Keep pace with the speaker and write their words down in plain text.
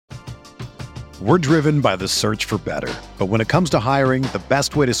We're driven by the search for better. But when it comes to hiring, the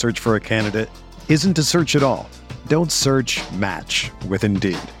best way to search for a candidate isn't to search at all. Don't search, match with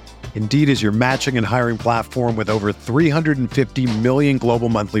Indeed. Indeed is your matching and hiring platform with over 350 million global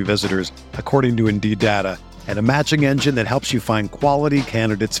monthly visitors, according to Indeed data, and a matching engine that helps you find quality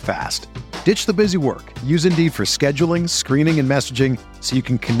candidates fast. Ditch the busy work. Use Indeed for scheduling, screening, and messaging so you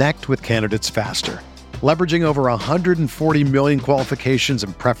can connect with candidates faster. Leveraging over 140 million qualifications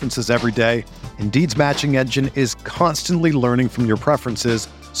and preferences every day, Indeed's matching engine is constantly learning from your preferences,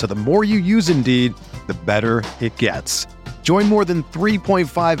 so the more you use Indeed, the better it gets. Join more than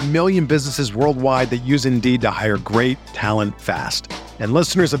 3.5 million businesses worldwide that use Indeed to hire great talent fast. And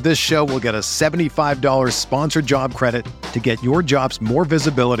listeners of this show will get a $75 sponsored job credit to get your jobs more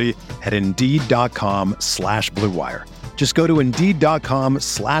visibility at Indeed.com/Blue Wire. Just go to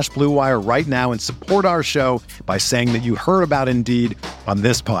Indeed.com/Blue Wire right now and support our show by saying that you heard about Indeed on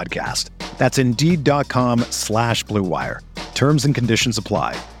this podcast. That's Indeed.com/Blue Wire. Terms and conditions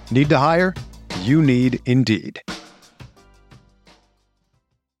apply. Need to hire? You need Indeed.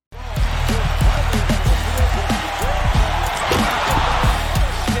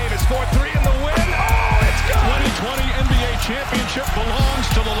 Davis 4-3 in the win. Oh, it's good. 2020 NBA championship belongs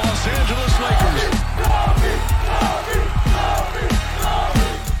to the Los Angeles Lakers.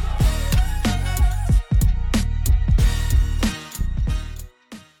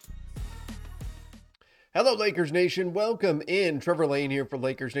 Hello, Lakers Nation. Welcome in. Trevor Lane here for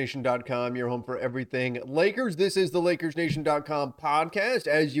LakersNation.com, your home for everything Lakers. This is the LakersNation.com podcast.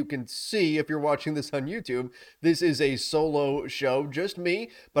 As you can see, if you're watching this on YouTube, this is a solo show, just me,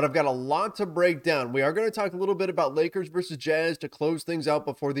 but I've got a lot to break down. We are going to talk a little bit about Lakers versus Jazz to close things out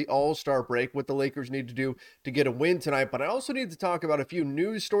before the All-Star break, what the Lakers need to do to get a win tonight, but I also need to talk about a few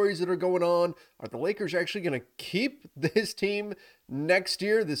news stories that are going on. Are the Lakers actually going to keep this team next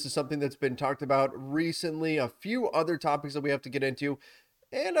year? This is something that's been talked about recently, a few other topics that we have to get into,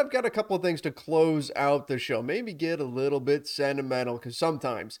 and I've got a couple of things to close out the show. Maybe get a little bit sentimental, because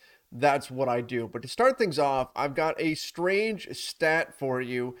sometimes that's what I do. But to start things off, I've got a strange stat for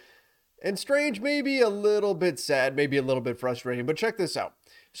you, and strange, maybe a little bit sad, maybe a little bit frustrating, but check this out.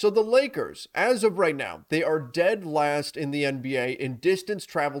 So the Lakers, as of right now, they are dead last in the NBA in distance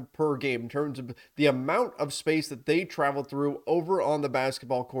traveled per game in terms of the amount of space that they travel through over on the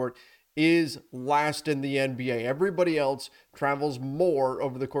basketball court is last in the NBA. Everybody else travels more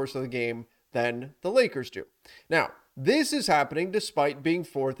over the course of the game than the Lakers do. Now, this is happening despite being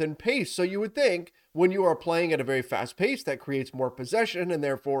fourth in pace. So you would think when you are playing at a very fast pace, that creates more possession and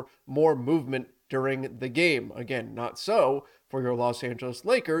therefore more movement during the game. Again, not so for your Los Angeles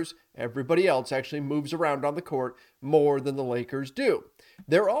Lakers. Everybody else actually moves around on the court more than the Lakers do.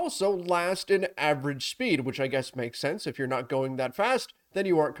 They're also last in average speed, which I guess makes sense. If you're not going that fast, then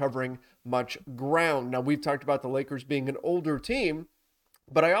you aren't covering much ground. Now, we've talked about the Lakers being an older team,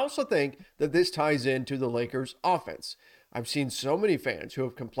 but I also think that this ties into the Lakers offense. I've seen so many fans who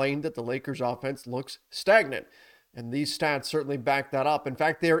have complained that the Lakers offense looks stagnant, and these stats certainly back that up. In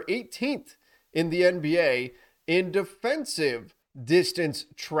fact, they are 18th in the NBA in defensive distance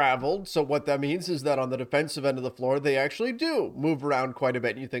traveled. So what that means is that on the defensive end of the floor, they actually do move around quite a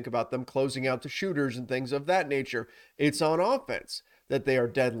bit. You think about them closing out to shooters and things of that nature. It's on offense that they are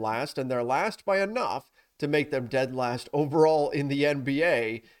dead last, and they're last by enough to make them dead last overall in the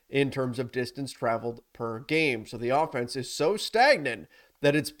NBA in terms of distance traveled per game. So the offense is so stagnant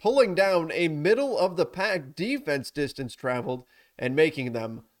that it's pulling down a middle of the pack defense distance traveled and making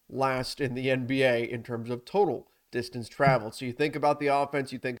them last in the NBA in terms of total distance traveled. So you think about the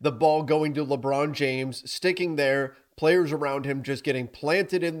offense, you think the ball going to LeBron James, sticking there, players around him just getting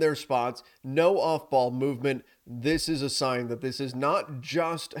planted in their spots, no off-ball movement. This is a sign that this is not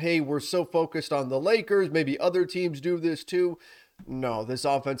just, hey, we're so focused on the Lakers, maybe other teams do this too. No, this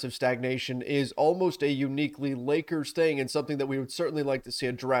offensive stagnation is almost a uniquely Lakers thing and something that we would certainly like to see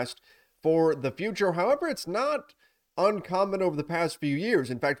addressed for the future. However, it's not uncommon over the past few years.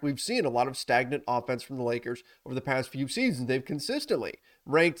 In fact, we've seen a lot of stagnant offense from the Lakers over the past few seasons. They've consistently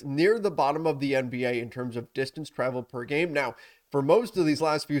ranked near the bottom of the NBA in terms of distance traveled per game. Now, for most of these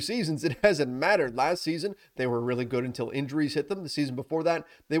last few seasons, it hasn't mattered. Last season, they were really good until injuries hit them. The season before that,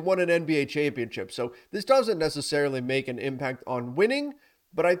 they won an NBA championship. So this doesn't necessarily make an impact on winning,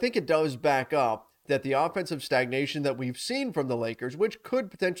 but I think it does back up that the offensive stagnation that we've seen from the Lakers, which could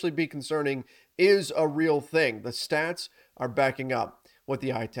potentially be concerning, is a real thing. The stats are backing up what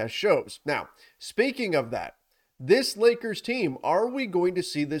the eye test shows. Now, speaking of that, this Lakers team, are we going to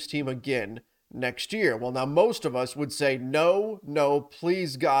see this team again next year? Well, now most of us would say no,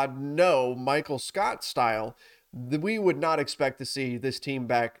 please God, no, Michael Scott style. we would not expect to see this team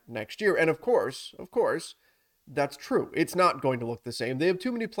back next year. And of course, that's true. It's not going to look the same. They have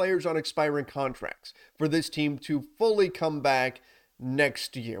too many players on expiring contracts for this team to fully come back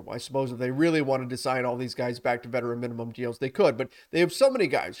next year. Well, I suppose if they really wanted to sign all these guys back to veteran minimum deals, they could, but they have so many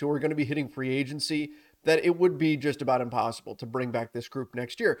guys who are going to be hitting free agency that it would be just about impossible to bring back this group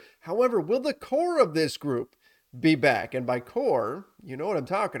next year. However, will the core of this group be back? And by core, you know what I'm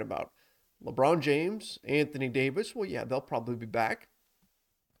talking about. LeBron James, Anthony Davis, well, yeah, they'll probably be back.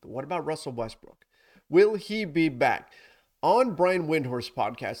 But what about Russell Westbrook? Will he be back? On Brian Windhorst's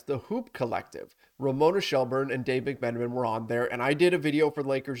podcast, The Hoop Collective, Ramona Shelburne and Dave McMenamin were on there, and I did a video for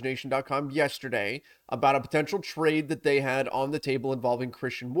LakersNation.com yesterday about a potential trade that they had on the table involving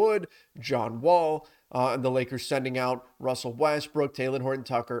Christian Wood, John Wall, and the Lakers sending out Russell Westbrook, Talen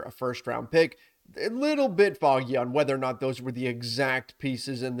Horton-Tucker, a first-round pick. A little bit foggy on whether or not those were the exact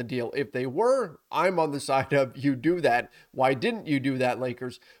pieces in the deal. If they were, I'm on the side of you do that. Why didn't you do that,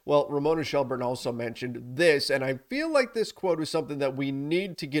 Lakers? Well, Ramona Shelburne also mentioned this, and I feel like this quote is something that we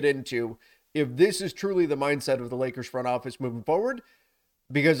need to get into if this is truly the mindset of the Lakers front office moving forward,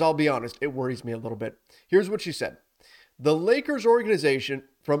 because I'll be honest, it worries me a little bit. Here's what she said. The Lakers organization,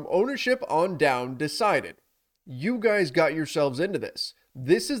 from ownership on down, decided, you guys got yourselves into this.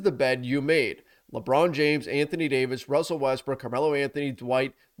 This is the bed you made. LeBron James, Anthony Davis, Russell Westbrook, Carmelo Anthony,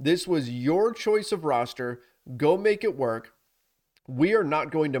 Dwight. This was your choice of roster. Go make it work. We are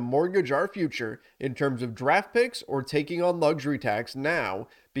not going to mortgage our future in terms of draft picks or taking on luxury tax now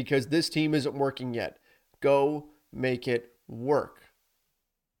because this team isn't working yet. Go make it work.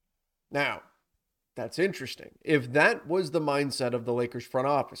 Now, that's interesting. If that was the mindset of the Lakers front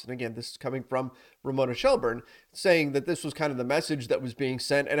office, and again, this is coming from Ramona Shelburne, saying that this was kind of the message that was being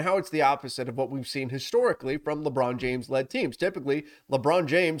sent and how it's the opposite of what we've seen historically from LeBron James-led teams. Typically, LeBron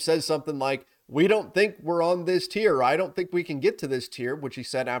James says something like, we don't think we're on this tier. I don't think we can get to this tier, which he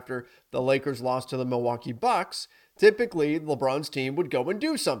said after the Lakers lost to the Milwaukee Bucks. Typically, LeBron's team would go and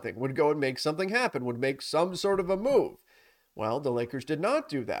do something, would go and make something happen, would make some sort of a move. Well, the Lakers did not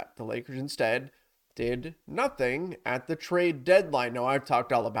do that. The Lakers instead did nothing at the trade deadline. Now, I've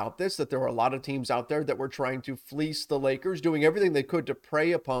talked all about this, that there were a lot of teams out there that were trying to fleece the Lakers, doing everything they could to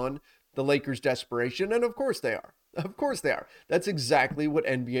prey upon the Lakers' desperation, and of course they are. Of course they are. That's exactly what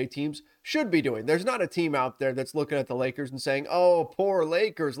NBA teams should be doing. There's not a team out there that's looking at the Lakers and saying, oh, poor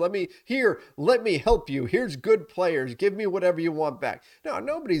Lakers, let me help you. Here's good players. Give me whatever you want back. No,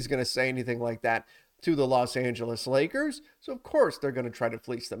 nobody's going to say anything like that to the Los Angeles Lakers. So of course they're going to try to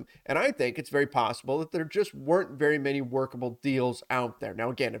fleece them. And I think it's very possible that there just weren't very many workable deals out there. Now,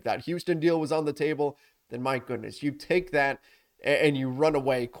 again, if that Houston deal was on the table, then my goodness, you take that and you run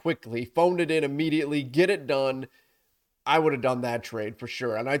away quickly, phone it in immediately, get it done. I would have done that trade for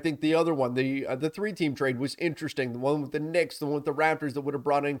sure. And I think the other one, the three-team trade was interesting. The one with the Knicks, the one with the Raptors that would have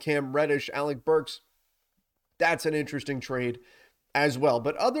brought in Cam Reddish, Alec Burks. That's an interesting trade as well.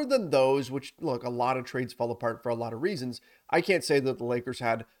 But other than those, which, look, a lot of trades fall apart for a lot of reasons, I can't say that the Lakers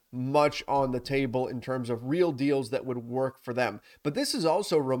had much on the table in terms of real deals that would work for them. But this is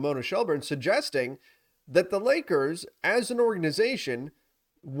also Ramona Shelburne suggesting that the Lakers, as an organization,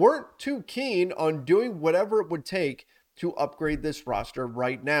 weren't too keen on doing whatever it would take to upgrade this roster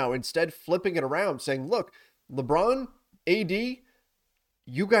right now. Instead, flipping it around, saying, look, LeBron, AD,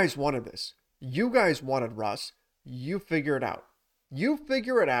 you guys wanted this. You guys wanted Russ. You figure it out. You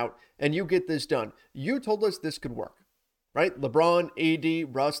figure it out and you get this done. You told us this could work, right? LeBron,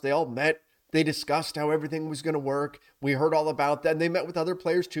 AD, Russ, they all met. They discussed how everything was going to work. We heard all about that. And they met with other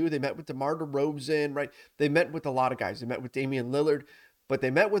players too. They met with DeMar DeRozan, right? They met with a lot of guys. They met with Damian Lillard, but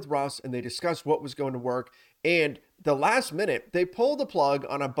they met with Russ and they discussed what was going to work. And the last minute, they pulled the plug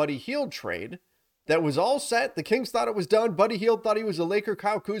on a Buddy Hield trade that was all set. The Kings thought it was done. Buddy Hield thought he was a Laker.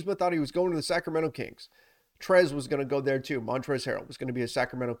 Kyle Kuzma thought he was going to the Sacramento Kings. Trez was going to go there too. Montrezl Harrell was going to be a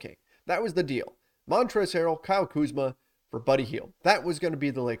Sacramento King. That was the deal. Montrezl Harrell, Kyle Kuzma for Buddy Hield. That was going to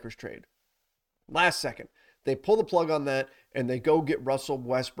be the Lakers trade. Last second, they pull the plug on that and they go get Russell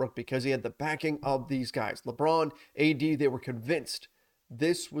Westbrook because he had the backing of these guys. LeBron, AD, they were convinced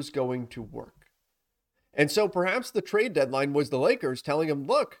this was going to work. And so perhaps the trade deadline was the Lakers telling him,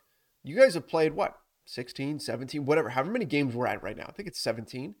 look, you guys have played what? 16, 17, whatever, however many games we're at right now. I think it's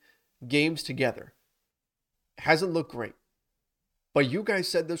 17 games together. Hasn't looked great. But you guys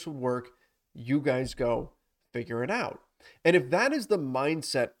said this would work. You guys go figure it out. And if that is the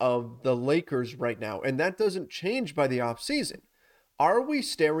mindset of the Lakers right now, and that doesn't change by the offseason, are we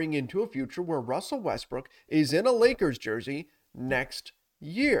staring into a future where Russell Westbrook is in a Lakers jersey next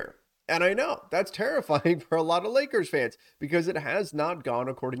year? And I know that's terrifying for a lot of Lakers fans because it has not gone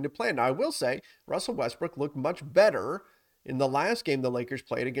according to plan. Now, I will say Russell Westbrook looked much better in the last game the Lakers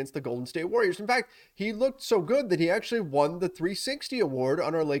played against the Golden State Warriors. In fact, he looked so good that he actually won the 360 award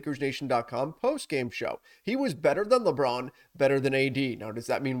on our LakersNation.com post-game show. He was better than LeBron, better than AD. Now, does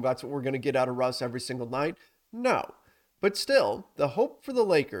that mean that's what we're going to get out of Russ every single night? No. But still, the hope for the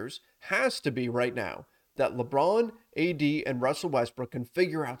Lakers has to be right now that LeBron, AD, and Russell Westbrook can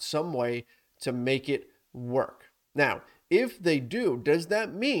figure out some way to make it work. Now, if they do, does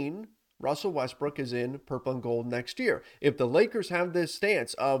that mean Russell Westbrook is in purple and gold next year? If the Lakers have this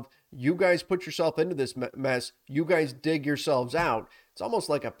stance of, you guys put yourself into this mess, you guys dig yourselves out, it's almost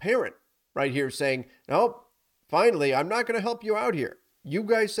like a parent right here saying, nope, finally, I'm not going to help you out here. You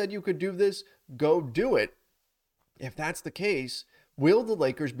guys said you could do this, go do it. If that's the case, will the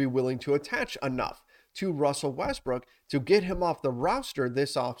Lakers be willing to attach enough to Russell Westbrook to get him off the roster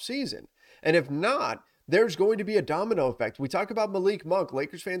this offseason? And if not, there's going to be a domino effect. We talk about Malik Monk.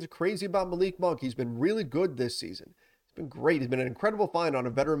 Lakers fans are crazy about Malik Monk. He's been really good this season. He's been great. He's been an incredible find on a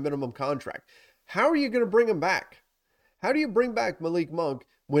veteran minimum contract. How are you going to bring him back? How do you bring back Malik Monk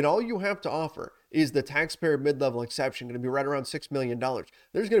when all you have to offer is the taxpayer mid-level exception, going to be right around $6 million?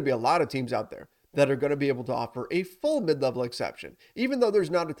 There's going to be a lot of teams out there that are going to be able to offer a full mid-level exception. Even though there's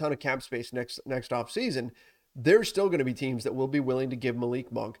not a ton of cap space next offseason, there's still going to be teams that will be willing to give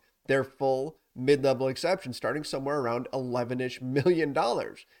Malik Monk their full mid-level exception, starting somewhere around $11-ish million.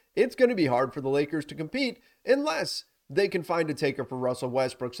 It's going to be hard for the Lakers to compete unless they can find a taker for Russell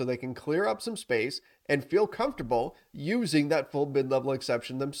Westbrook so they can clear up some space and feel comfortable using that full mid-level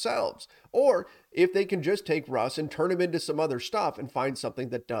exception themselves. Or if they can just take Russ and turn him into some other stuff and find something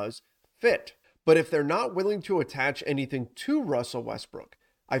that does fit. But if they're not willing to attach anything to Russell Westbrook,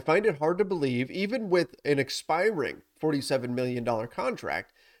 I find it hard to believe, even with an expiring $47 million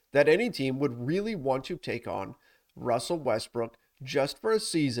contract, that any team would really want to take on Russell Westbrook just for a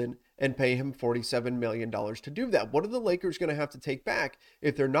season and pay him $47 million to do that. What are the Lakers going to have to take back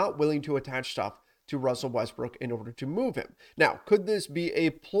if they're not willing to attach stuff to Russell Westbrook in order to move him? Now, could this be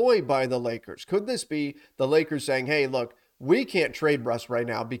a ploy by the Lakers? Could this be the Lakers saying, hey, look, we can't trade Russ right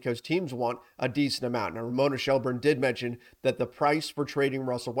now because teams want a decent amount. Now, Ramona Shelburne did mention that the price for trading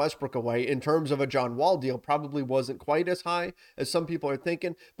Russell Westbrook away in terms of a John Wall deal probably wasn't quite as high as some people are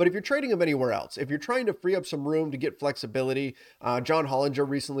thinking. But if you're trading him anywhere else, if you're trying to free up some room to get flexibility, John Hollinger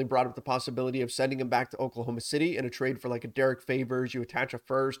recently brought up the possibility of sending him back to Oklahoma City in a trade for like a Derek Favors. You attach a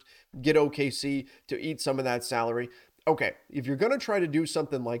first, get OKC to eat some of that salary. Okay, if you're going to try to do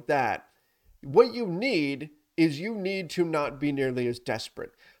something like that, what you need to not be nearly as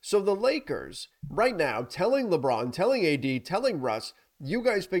desperate. So the Lakers right now telling LeBron, telling AD, telling Russ, you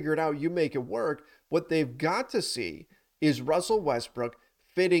guys figure it out, you make it work. What they've got to see is Russell Westbrook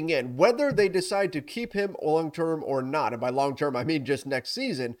fitting in, whether they decide to keep him long-term or not. And by long-term, I mean just next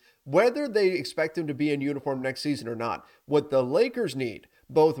season, whether they expect him to be in uniform next season or not. What the Lakers need,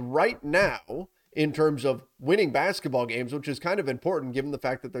 both right now in terms of winning basketball games, which is kind of important given the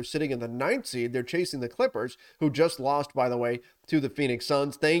fact that they're sitting in the 9th seed. They're chasing the Clippers, who just lost, by the way, to the Phoenix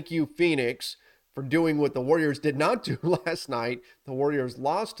Suns. Thank you, Phoenix, for doing what the Warriors did not do last night. The Warriors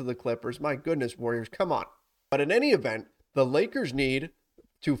lost to the Clippers. My goodness, Warriors, come on. But in any event, the Lakers need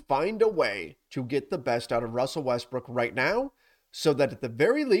to find a way to get the best out of Russell Westbrook right now so that at the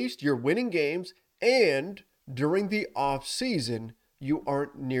very least you're winning games, and during the offseason you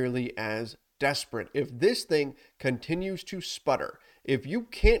aren't nearly as desperate. If this thing continues to sputter, if you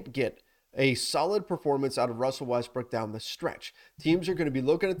can't get a solid performance out of Russell Westbrook down the stretch, teams are going to be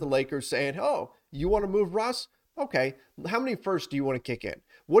looking at the Lakers saying, oh, you want to move Russ? Okay, how many firsts do you want to kick in?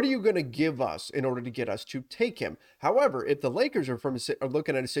 What are you going to give us in order to get us to take him? However, if the Lakers are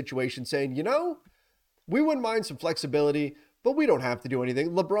looking at a situation saying, you know, we wouldn't mind some flexibility, but we don't have to do anything.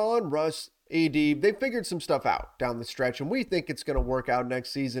 LeBron, Russ, AD, they figured some stuff out down the stretch, and we think it's going to work out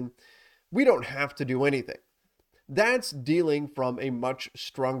next season. We don't have to do anything. That's dealing from a much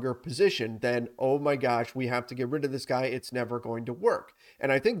stronger position than, oh my gosh, we have to get rid of this guy. It's never going to work. And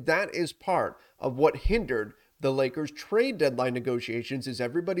I think that is part of what hindered the Lakers trade deadline negotiations, is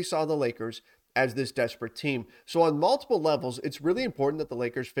everybody saw the Lakers as this desperate team. So on multiple levels, it's really important that the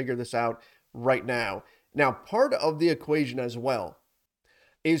Lakers figure this out right now. Now, part of the equation as well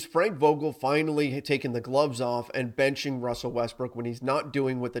is Frank Vogel finally taking the gloves off and benching Russell Westbrook when he's not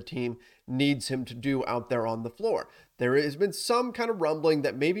doing what the team needs him to do out there on the floor. There has been some kind of rumbling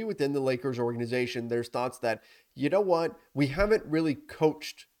that maybe within the Lakers organization, there's thoughts that, you know what, we haven't really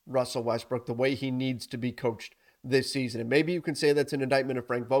coached Russell Westbrook the way he needs to be coached this season. And maybe you can say that's an indictment of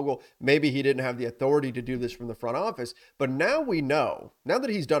Frank Vogel. Maybe he didn't have the authority to do this from the front office. But now we know, now that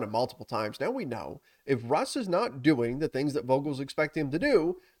he's done it multiple times, now we know if Russ is not doing the things that Vogel's expecting him to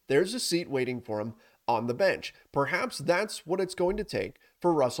do, there's a seat waiting for him on the bench. Perhaps that's what it's going to take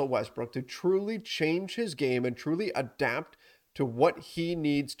for Russell Westbrook to truly change his game and truly adapt to what he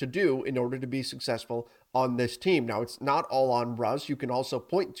needs to do in order to be successful on this team. Now, it's not all on Russ. You can also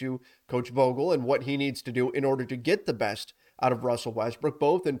point to Coach Vogel and what he needs to do in order to get the best out of Russell Westbrook,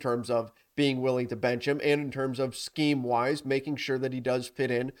 both in terms of being willing to bench him and in terms of scheme-wise, making sure that he does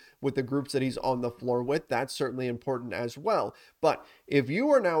fit in with the groups that he's on the floor with. That's certainly important as well. But if you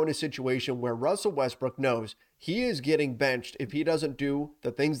are now in a situation where Russell Westbrook knows he is getting benched if he doesn't do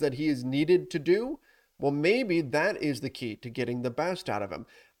the things that he is needed to do, well, maybe that is the key to getting the best out of him.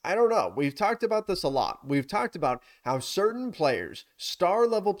 I don't know. We've talked about this a lot. We've talked about how certain players, star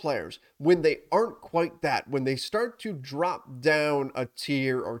level players, when they aren't quite that, when they start to drop down a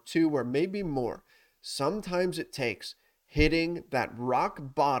tier or two or maybe more, sometimes it takes hitting that rock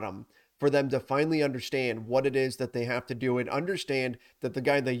bottom for them to finally understand what it is that they have to do and understand that the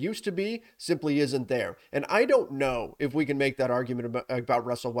guy they used to be simply isn't there. And I don't know if we can make that argument about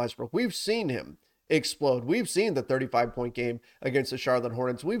Russell Westbrook. We've seen him explode. We've seen the 35-point game against the Charlotte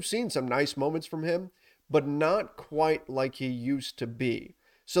Hornets. We've seen some nice moments from him, but not quite like he used to be.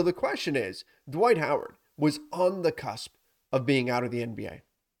 So the question is, Dwight Howard was on the cusp of being out of the NBA,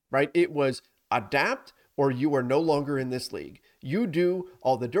 right? It was adapt or you are no longer in this league. You do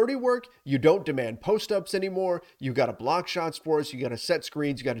all the dirty work. You don't demand post-ups anymore. You got to block shots for us. You got to set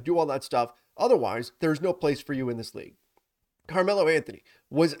screens. You got to do all that stuff. Otherwise, there's no place for you in this league. Carmelo Anthony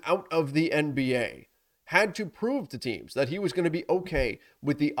was out of the NBA, had to prove to teams that he was going to be okay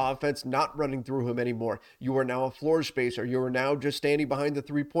with the offense not running through him anymore. You are now a floor spacer. You are now just standing behind the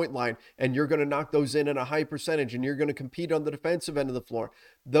three-point line, and you're going to knock those in at a high percentage, and you're going to compete on the defensive end of the floor.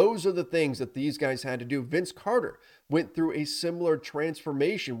 Those are the things that these guys had to do. Vince Carter went through a similar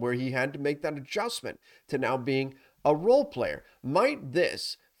transformation where he had to make that adjustment to now being a role player. Might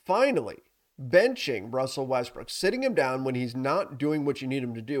this finally, benching Russell Westbrook, sitting him down when he's not doing what you need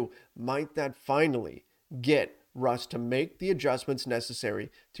him to do, might that finally get Russ to make the adjustments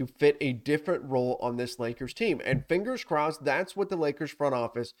necessary to fit a different role on this Lakers team? And fingers crossed, that's what the Lakers front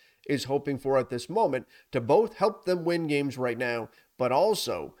office is hoping for at this moment, to both help them win games right now, but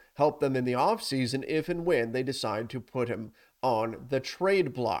also help them in the offseason if and when they decide to put him on the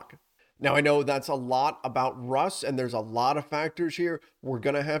trade block. Now, I know that's a lot about Russ, and there's a lot of factors here. We're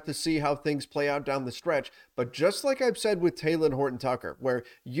going to have to see how things play out down the stretch. But just like I've said with Talen Horton-Tucker, where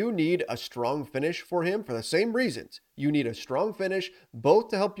you need a strong finish for him for the same reasons. You need a strong finish, both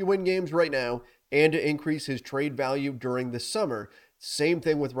to help you win games right now and to increase his trade value during the summer. Same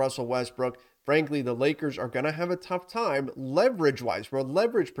thing with Russell Westbrook. Frankly, the Lakers are going to have a tough time leverage-wise, from a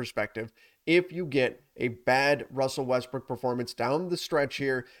leverage perspective, if you get a bad Russell Westbrook performance down the stretch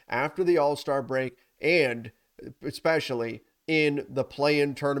here after the All-Star break, and especially in the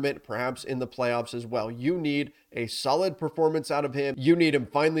play-in tournament, perhaps in the playoffs as well. You need a solid performance out of him. You need him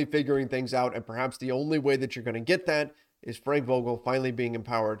finally figuring things out, and perhaps the only way that you're going to get that is Frank Vogel finally being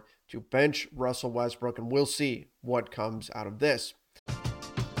empowered to bench Russell Westbrook, and we'll see what comes out of this.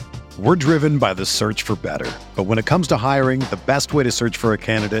 We're driven by the search for better. But when it comes to hiring, the best way to search for a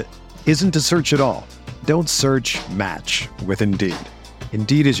candidate isn't to search at all. Don't search, match with Indeed.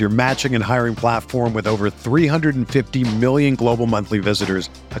 Indeed is your matching and hiring platform with over 350 million global monthly visitors,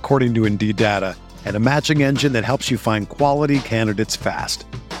 according to Indeed data, and a matching engine that helps you find quality candidates fast.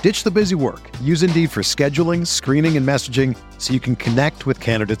 Ditch the busy work. Use Indeed for scheduling, screening, and messaging so you can connect with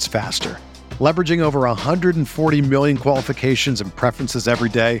candidates faster. Leveraging over 140 million qualifications and preferences every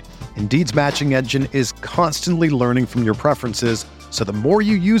day, Indeed's matching engine is constantly learning from your preferences, so the more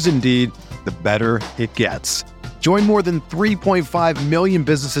you use Indeed, the better it gets. Join more than 3.5 million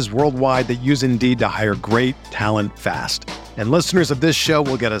businesses worldwide that use Indeed to hire great talent fast. And listeners of this show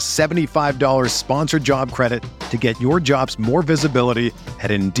will get a $75 sponsored job credit to get your jobs more visibility at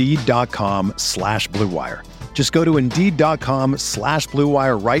Indeed.com/Blue Wire. Just go to Indeed.com/Blue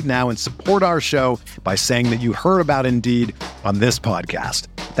Wire right now and support our show by saying that you heard about Indeed on this podcast.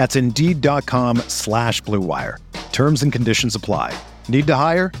 That's Indeed.com/Blue Wire. Terms and conditions apply. Need to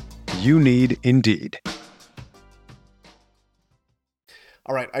hire? You need Indeed.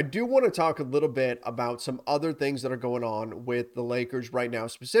 All right, I do want to talk a little bit about some other things that are going on with the Lakers right now,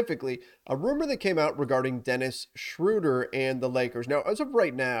 specifically a rumor that came out regarding Dennis Schroeder and the Lakers. Now, as of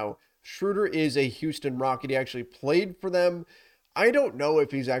right now, Schroeder is a Houston Rocket. He actually played for them I don't know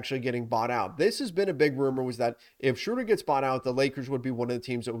if he's actually getting bought out. This has been a big rumor, was that if Schroeder gets bought out, the Lakers would be one of the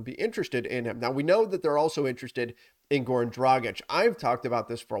teams that would be interested in him. Now, we know that they're also interested in Goran Dragic. I've talked about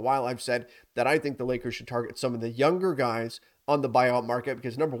this for a while. I've said that I think the Lakers should target some of the younger guys on the buyout market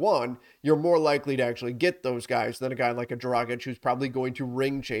because, number one, you're more likely to actually get those guys than a guy like a Dragic who's probably going to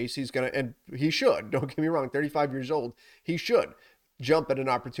ring chase. He's going to, and he should, don't get me wrong, 35 years old, he should jump at an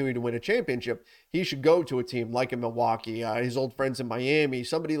opportunity to win a championship. He should go to a team like in Milwaukee, his old friends in Miami,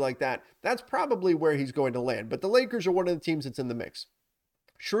 somebody like that. That's probably where he's going to land. But the Lakers are one of the teams that's in the mix.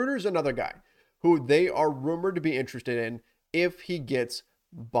 Schroeder's another guy who they are rumored to be interested in if he gets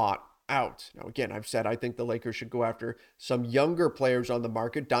bought out. Now, again, I've said I think the Lakers should go after some younger players on the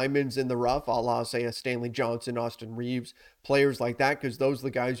market, diamonds in the rough, a la, say, a Stanley Johnson, Austin Reeves, players like that, because those are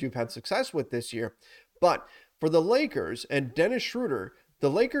the guys you've had success with this year. But for the Lakers and Dennis Schroeder, the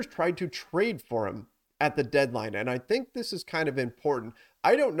Lakers tried to trade for him at the deadline, and I think this is kind of important.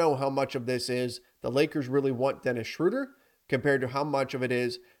 I don't know how much of this is the Lakers really want Dennis Schroeder compared to how much of it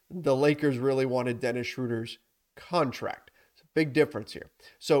is the Lakers really wanted Dennis Schroeder's contract. It's a big difference here.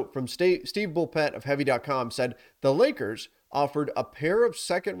 So from Steve Bulpett of Heavy.com said, the Lakers offered a pair of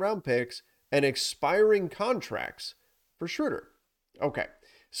second-round picks and expiring contracts for Schroeder. Okay,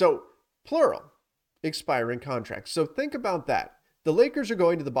 so plural. Expiring contracts. So think about that. The Lakers are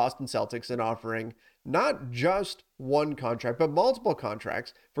going to the Boston Celtics and offering not just one contract, but multiple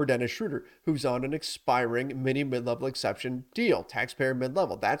contracts for Dennis Schroeder, who's on an expiring mid-level exception deal, taxpayer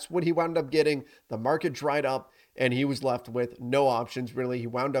mid-level. That's what he wound up getting. The market dried up and he was left with no options, really. He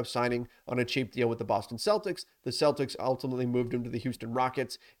wound up signing on a cheap deal with the Boston Celtics. The Celtics ultimately moved him to the Houston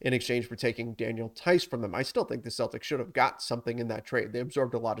Rockets in exchange for taking Daniel Tice from them. I still think the Celtics should have got something in that trade. They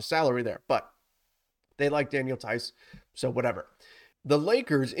absorbed a lot of salary there, but they like Daniel Tice, so whatever. The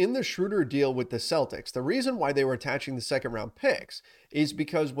Lakers, in the Schroeder deal with the Celtics, the reason why they were attaching the second-round picks is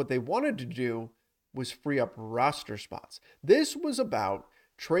because what they wanted to do was free up roster spots. This was about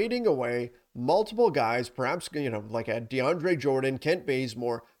trading away multiple guys, perhaps, like a DeAndre Jordan, Kent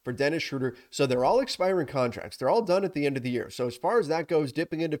Bazemore, for Dennis Schroeder. So they're all expiring contracts. They're all done at the end of the year. So as far as that goes,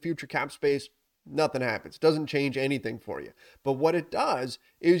 dipping into future cap space, nothing happens. Doesn't change anything for you. But what it does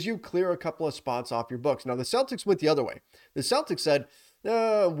is you clear a couple of spots off your books. Now, the Celtics went the other way. The Celtics said,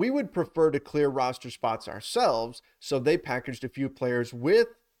 we would prefer to clear roster spots ourselves. So they packaged a few players with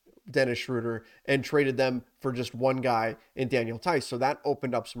Dennis Schroeder and traded them for just one guy in Daniel Tice. So that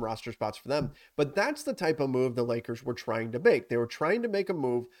opened up some roster spots for them. But that's the type of move the Lakers were trying to make. They were trying to make a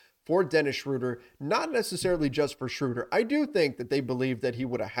move for Dennis Schroeder, not necessarily just for Schroeder. I do think that they believe that he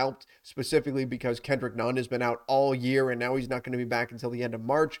would have helped, specifically because Kendrick Nunn has been out all year and now he's not going to be back until the end of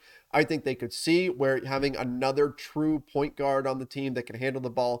March. I think they could see where having another true point guard on the team that can handle the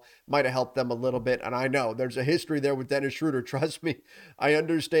ball might have helped them a little bit. And I know there's a history there with Dennis Schroeder. Trust me, I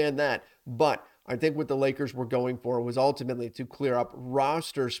understand that. But I think what the Lakers were going for was ultimately to clear up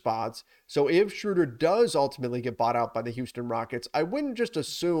roster spots. So if Schroeder does ultimately get bought out by the Houston Rockets, I wouldn't just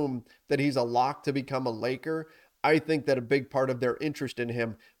assume that he's a lock to become a Laker. I think that a big part of their interest in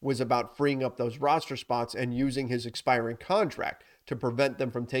him was about freeing up those roster spots and using his expiring contract to prevent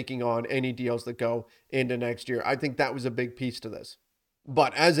them from taking on any deals that go into next year. I think that was a big piece to this.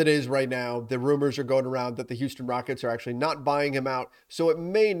 But as it is right now, the rumors are going around that the Houston Rockets are actually not buying him out, so it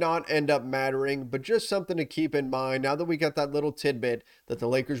may not end up mattering, but just something to keep in mind now that we got that little tidbit that the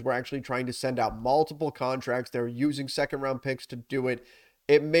Lakers were actually trying to send out multiple contracts. They're using second-round picks to do it.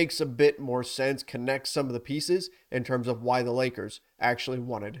 It makes a bit more sense, connects some of the pieces in terms of why the Lakers actually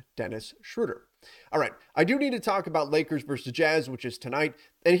wanted Dennis Schroeder. All right, I do need to talk about Lakers versus Jazz, which is tonight,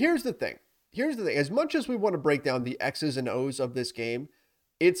 and here's the thing. As much as we want to break down the X's and O's of this game,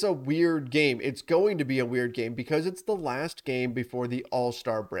 it's a weird game. It's going to be a weird game because it's the last game before the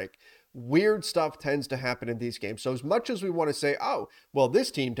All-Star break. Weird stuff tends to happen in these games. So as much as we want to say, oh, well, this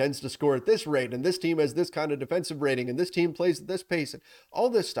team tends to score at this rate, and this team has this kind of defensive rating, and this team plays at this pace, and all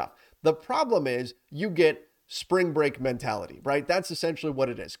this stuff. The problem is you get spring break mentality, right? That's essentially what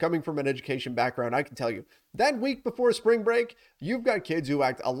it is. Coming from an education background, I can tell you that week before spring break, you've got kids who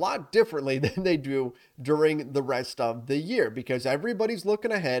act a lot differently than they do during the rest of the year because everybody's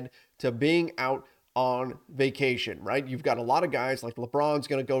looking ahead to being out on vacation, right? You've got a lot of guys like LeBron's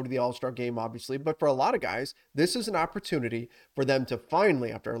going to go to the All-Star game, obviously, but for a lot of guys, this is an opportunity for them to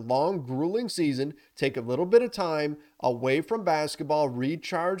finally, after a long, grueling season, take a little bit of time away from basketball,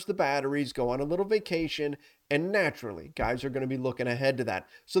 recharge the batteries, go on a little vacation, and naturally, guys are going to be looking ahead to that.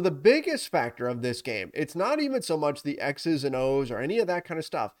 So the biggest factor of this game, it's not even so much the X's and O's or any of that kind of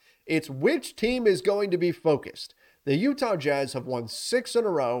stuff. It's which team is going to be focused. The Utah Jazz have won 6 in a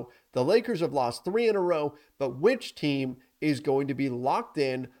row. The Lakers have lost 3 in a row. But which team is going to be locked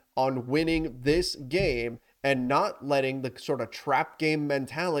in on winning this game and not letting the sort of trap game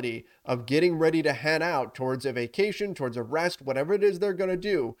mentality of getting ready to head out towards a vacation, towards a rest, whatever it is they're going to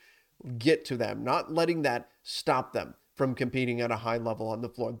do, get to them, not letting that stop them from competing at a high level on the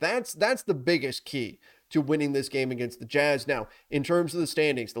floor. That's the biggest key to winning this game against the Jazz. Now, in terms of the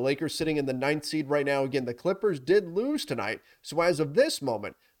standings, the Lakers sitting in the 9th seed right now. Again, the Clippers did lose tonight. So as of this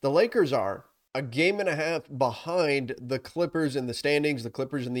moment, the Lakers are a game and a half behind the Clippers in the standings. The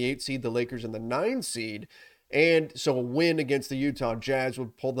Clippers in the 8th seed, the Lakers in the 9th seed. And so a win against the Utah Jazz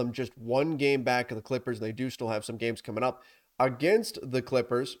would pull them just one game back of the Clippers. They do still have some games coming up against the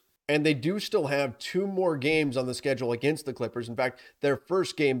Clippers. And they do still have 2 more games on the schedule against the Clippers. In fact, their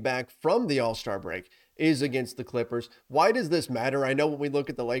first game back from the All-Star break is against the Clippers. Why does this matter? I know when we look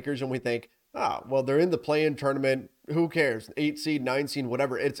at the Lakers and we think, well, they're in the play-in tournament. Who cares? 8 seed, 9 seed,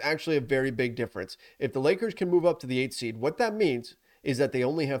 whatever. It's actually a very big difference. If the Lakers can move up to the 8 seed, what that means is that they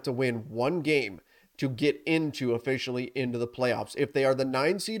only have to win one game to get officially into the playoffs. If they are the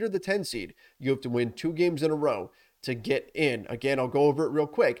 9 seed or the 10 seed, you have to win 2 games in a row to get in. Again, I'll go over it real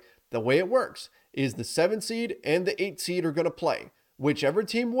quick. The way it works is the 7 seed and the 8 seed are going to play. Whichever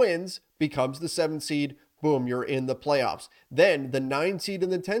team wins becomes the 7 seed. Boom, you're in the playoffs. Then the 9 seed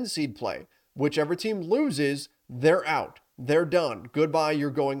and the 10 seed play. Whichever team loses, they're out. They're done. Goodbye, you're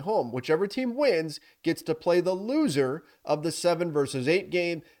going home. Whichever team wins gets to play the loser of the 7 versus 8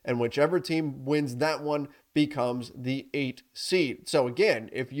 game, and whichever team wins that one becomes the 8 seed. So again,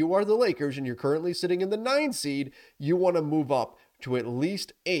 if you are the Lakers and you're currently sitting in the 9 seed, you want to move up to at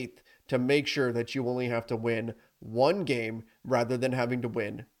least 8th to make sure that you only have to win one game rather than having to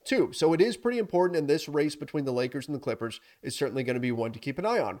win 2. So it is pretty important, and this race between the Lakers and the Clippers is certainly going to be one to keep an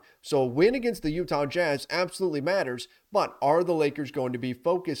eye on. So a win against the Utah Jazz absolutely matters, but are the Lakers going to be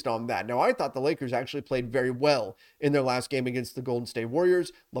focused on that? Now, I thought the Lakers actually played very well in their last game against the Golden State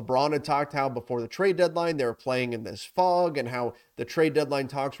Warriors. LeBron had talked how before the trade deadline they were playing in this fog and how the trade deadline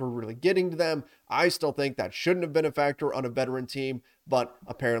talks were really getting to them. I still think that shouldn't have been a factor on a veteran team, but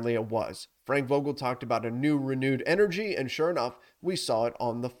apparently it was. Frank Vogel talked about a new renewed energy, and sure enough, we saw it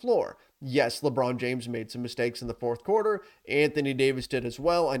on the floor. Yes, LeBron James made some mistakes in the fourth quarter. Anthony Davis did as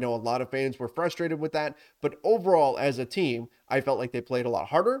well. I know a lot of fans were frustrated with that, but overall as a team, I felt like they played a lot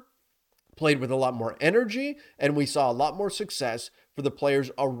harder, played with a lot more energy, and we saw a lot more success for the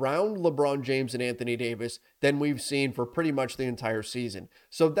players around LeBron James and Anthony Davis than we've seen for pretty much the entire season.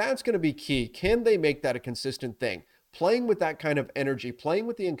 So that's going to be key. Can they make that a consistent thing? Playing with that kind of energy, playing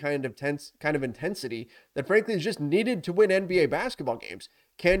with the kind of intensity that frankly is just needed to win NBA basketball games.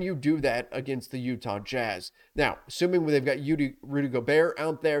 Can you do that against the Utah Jazz? Now, assuming they've got Rudy Gobert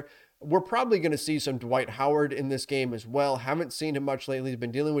out there, we're probably going to see some Dwight Howard in this game as well. Haven't seen him much lately. He's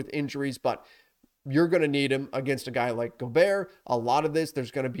been dealing with injuries, but you're going to need him against a guy like Gobert. A lot of this, there's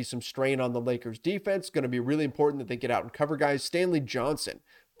going to be some strain on the Lakers defense. It's going to be really important that they get out and cover guys. Stanley Johnson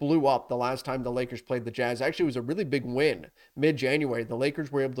blew up the last time the Lakers played the Jazz. Actually, it was a really big win mid-January. The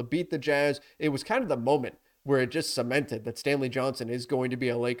Lakers were able to beat the Jazz. It was kind of the moment where it just cemented that Stanley Johnson is going to be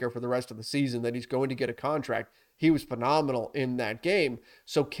a Laker for the rest of the season, that he's going to get a contract. He was phenomenal in that game.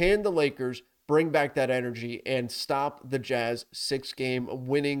 So can the Lakers bring back that energy and stop the Jazz 6-game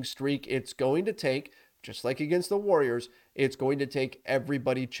winning streak? It's going to take, just like against the Warriors, it's going to take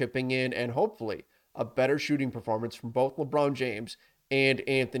everybody chipping in and hopefully a better shooting performance from both LeBron James and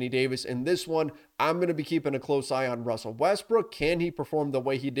Anthony Davis. In this one, I'm going to be keeping a close eye on Russell Westbrook. Can he perform the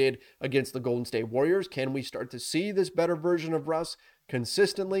way he did against the Golden State Warriors? Can we start to see this better version of Russ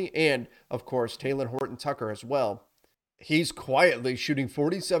consistently? And, of course, Taylor Horton-Tucker as well. He's quietly shooting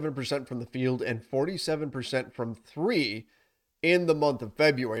 47% from the field and 47% from 3 in the month of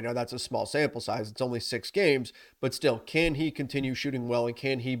February. Now, that's a small sample size. It's only 6 games, but still, can he continue shooting well, and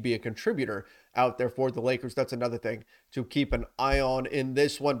can he be a contributor out there for the Lakers? That's another thing to keep an eye on in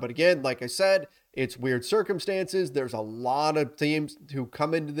this one. But again, like I said, it's weird circumstances. There's a lot of teams who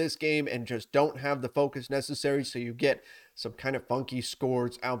come into this game and just don't have the focus necessary, so you get some kind of funky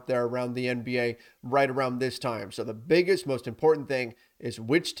scores out there around the NBA right around this time. So the biggest, most important thing is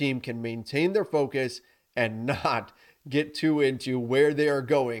which team can maintain their focus and not get too into where they are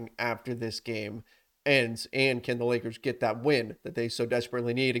going after this game ends, and can the Lakers get that win that they so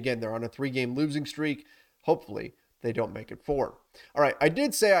desperately need? Again, they're on a 3-game losing streak. Hopefully they don't make it 4. All right, I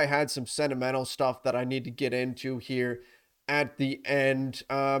did say I had some sentimental stuff that I need to get into here at the end,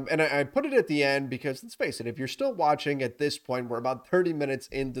 and I put it at the end because, let's face it, if you're still watching at this point, we're about 30 minutes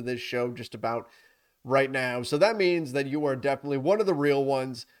into this show just about right now, so that means that you are definitely one of the real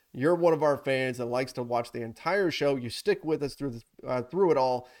ones. You're one of our fans that likes to watch the entire show. You stick with us through it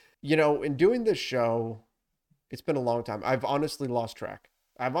all. You know, in doing this show, It's been a long time. I've honestly lost track.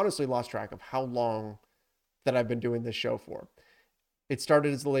 I've honestly lost track of how long that I've been doing this show for. It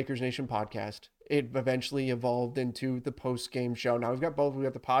started as the Lakers Nation podcast. It eventually evolved into the post-game show. Now we've got both. We've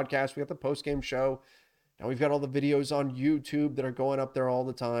got the podcast. We've got the post-game show. Now we've got all the videos on YouTube that are going up there all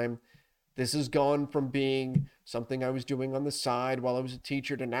the time. This has gone from being something I was doing on the side while I was a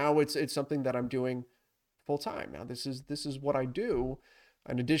teacher to now it's something that I'm doing full time. Now this is what I do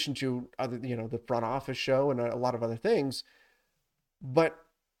in addition to other, the front office show and a lot of other things. But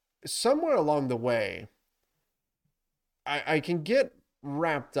somewhere along the way, I can get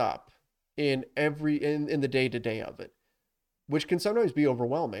wrapped up in the day-to-day of it, which can sometimes be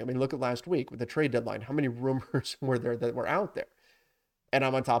overwhelming. I mean, look at last week with the trade deadline. How many rumors were there that were out there? And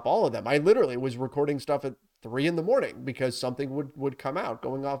I'm on top of all of them. I literally was recording stuff at 3 a.m. because something would come out,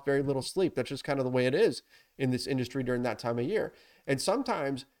 going off very little sleep. That's just kind of the way it is in this industry during that time of year. And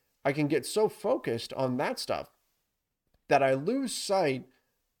sometimes I can get so focused on that stuff that I lose sight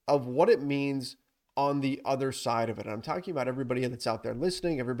of what it means on the other side of it. And I'm talking about everybody that's out there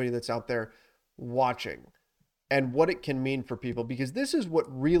listening, everybody that's out there watching, and what it can mean for people, because this is what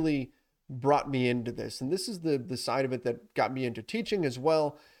really brought me into this. And this is the side of it that got me into teaching as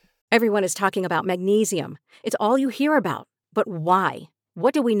well. Everyone is talking about magnesium. It's all you hear about. But why?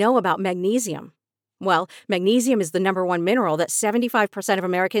 What do we know about magnesium? Well, magnesium is the number one mineral that 75% of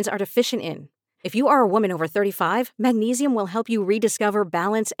Americans are deficient in. If you are a woman over 35, magnesium will help you rediscover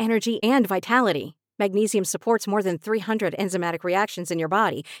balance, energy, and vitality. Magnesium supports more than 300 enzymatic reactions in your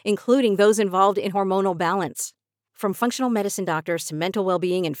body, including those involved in hormonal balance. From functional medicine doctors to mental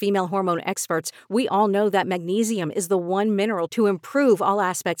well-being and female hormone experts, we all know that magnesium is the one mineral to improve all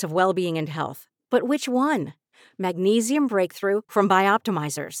aspects of well-being and health. But which one? Magnesium Breakthrough from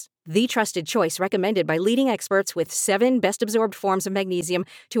Bioptimizers, the trusted choice recommended by leading experts with 7 best-absorbed forms of magnesium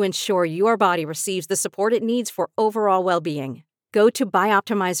to ensure your body receives the support it needs for overall well-being. Go to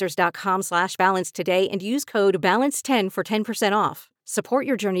bioptimizers.com/balance today and use code BALANCE10 for 10% off. Support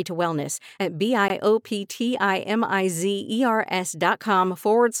your journey to wellness at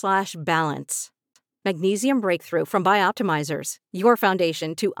bioptimizers.com/balance. Magnesium Breakthrough from Bioptimizers, your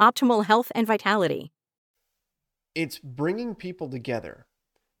foundation to optimal health and vitality. It's bringing people together.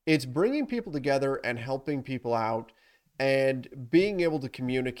 It's bringing people together and helping people out and being able to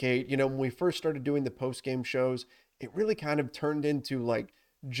communicate. When we first started doing the post-game shows, it really kind of turned into like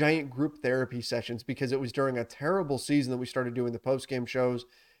giant group therapy sessions because it was during a terrible season that we started doing the post-game shows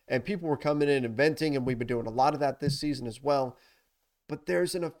and people were coming in and venting, and we've been doing a lot of that this season as well. But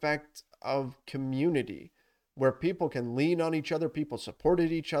there's an effect of community where people can lean on each other, people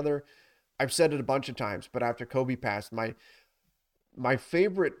supported each other. I've said it a bunch of times, but after Kobe passed, my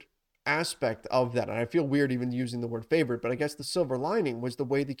favorite aspect of that, and I feel weird even using the word favorite, but I guess the silver lining was the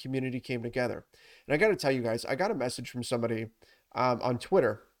way the community came together. And I got to tell you guys, I got a message from somebody on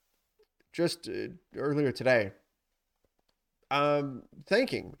Twitter just earlier today,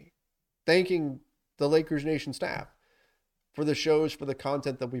 thanking the Lakers Nation staff for the shows, for the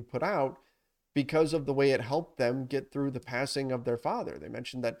content that we put out, because of the way it helped them get through the passing of their father. They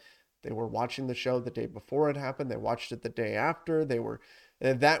mentioned that they were watching the show the day before it happened. They watched it the day after.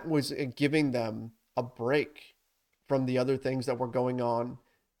 That was giving them a break from the other things that were going on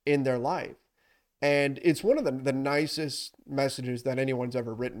in their life. And it's one of the nicest messages that anyone's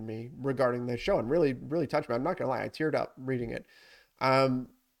ever written me regarding this show, and really, really touched me. I'm not going to lie. I teared up reading it.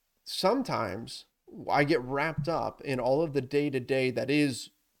 Sometimes I get wrapped up in all of the day-to-day that is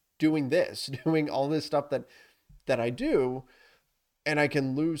doing all this stuff that I do, and I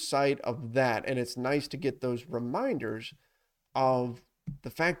can lose sight of that. And it's nice to get those reminders of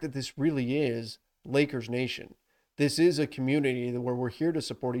the fact that this really is Lakers Nation. This is a community where we're here to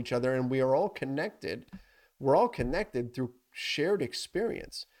support each other, and we are all connected. We're all connected through shared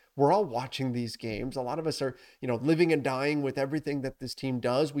experience. We're all watching these games. A lot of us are, living and dying with everything that this team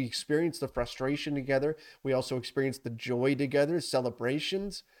does. We experience the frustration together. We also experience the joy together,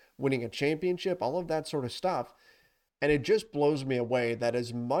 celebrations, winning a championship, all of that sort of stuff. And it just blows me away that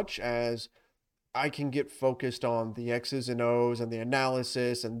as much as I can get focused on the X's and O's and the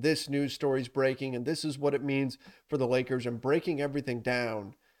analysis and this news story's breaking and this is what it means for the Lakers and breaking everything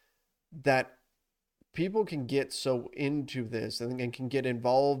down, that people can get so into this and can get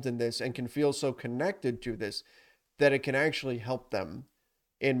involved in this and can feel so connected to this that it can actually help them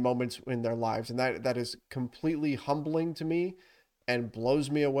in moments in their lives. And that is completely humbling to me and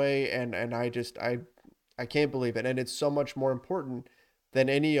blows me away. And I can't believe it. And it's so much more important than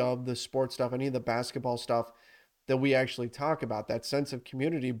any of the sports stuff, any of the basketball stuff that we actually talk about. That sense of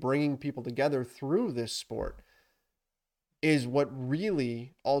community, bringing people together through this sport, is what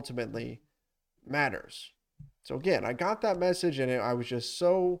really ultimately matters. So again, I got that message and I was just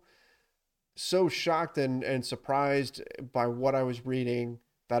so shocked and surprised by what I was reading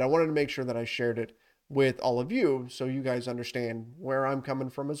that I wanted to make sure that I shared it with all of you so you guys understand where I'm coming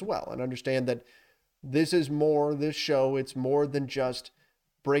from as well, and understand that this show, it's more than just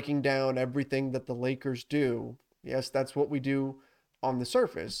breaking down everything that the Lakers do. Yes, that's what we do on the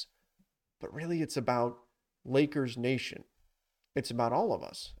surface, but really it's about Lakers Nation. It's about all of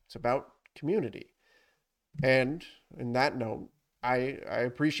us. It's about community. And in that note, I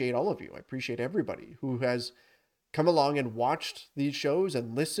appreciate all of you. I appreciate everybody who has come along and watched these shows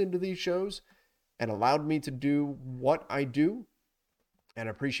and listened to these shows and allowed me to do what I do. And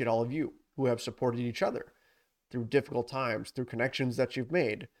I appreciate all of you who have supported each other through difficult times, through connections that you've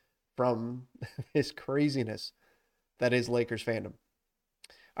made from this craziness that is Lakers fandom.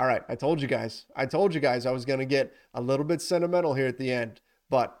 All right, I told you guys I was going to get a little bit sentimental here at the end.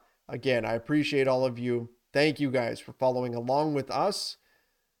 But again, I appreciate all of you. Thank you guys for following along with us.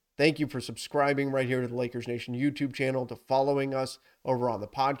 Thank you for subscribing right here to the Lakers Nation YouTube channel, to following us over on the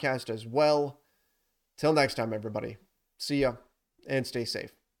podcast as well. Till next time, everybody. See ya and stay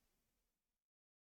safe.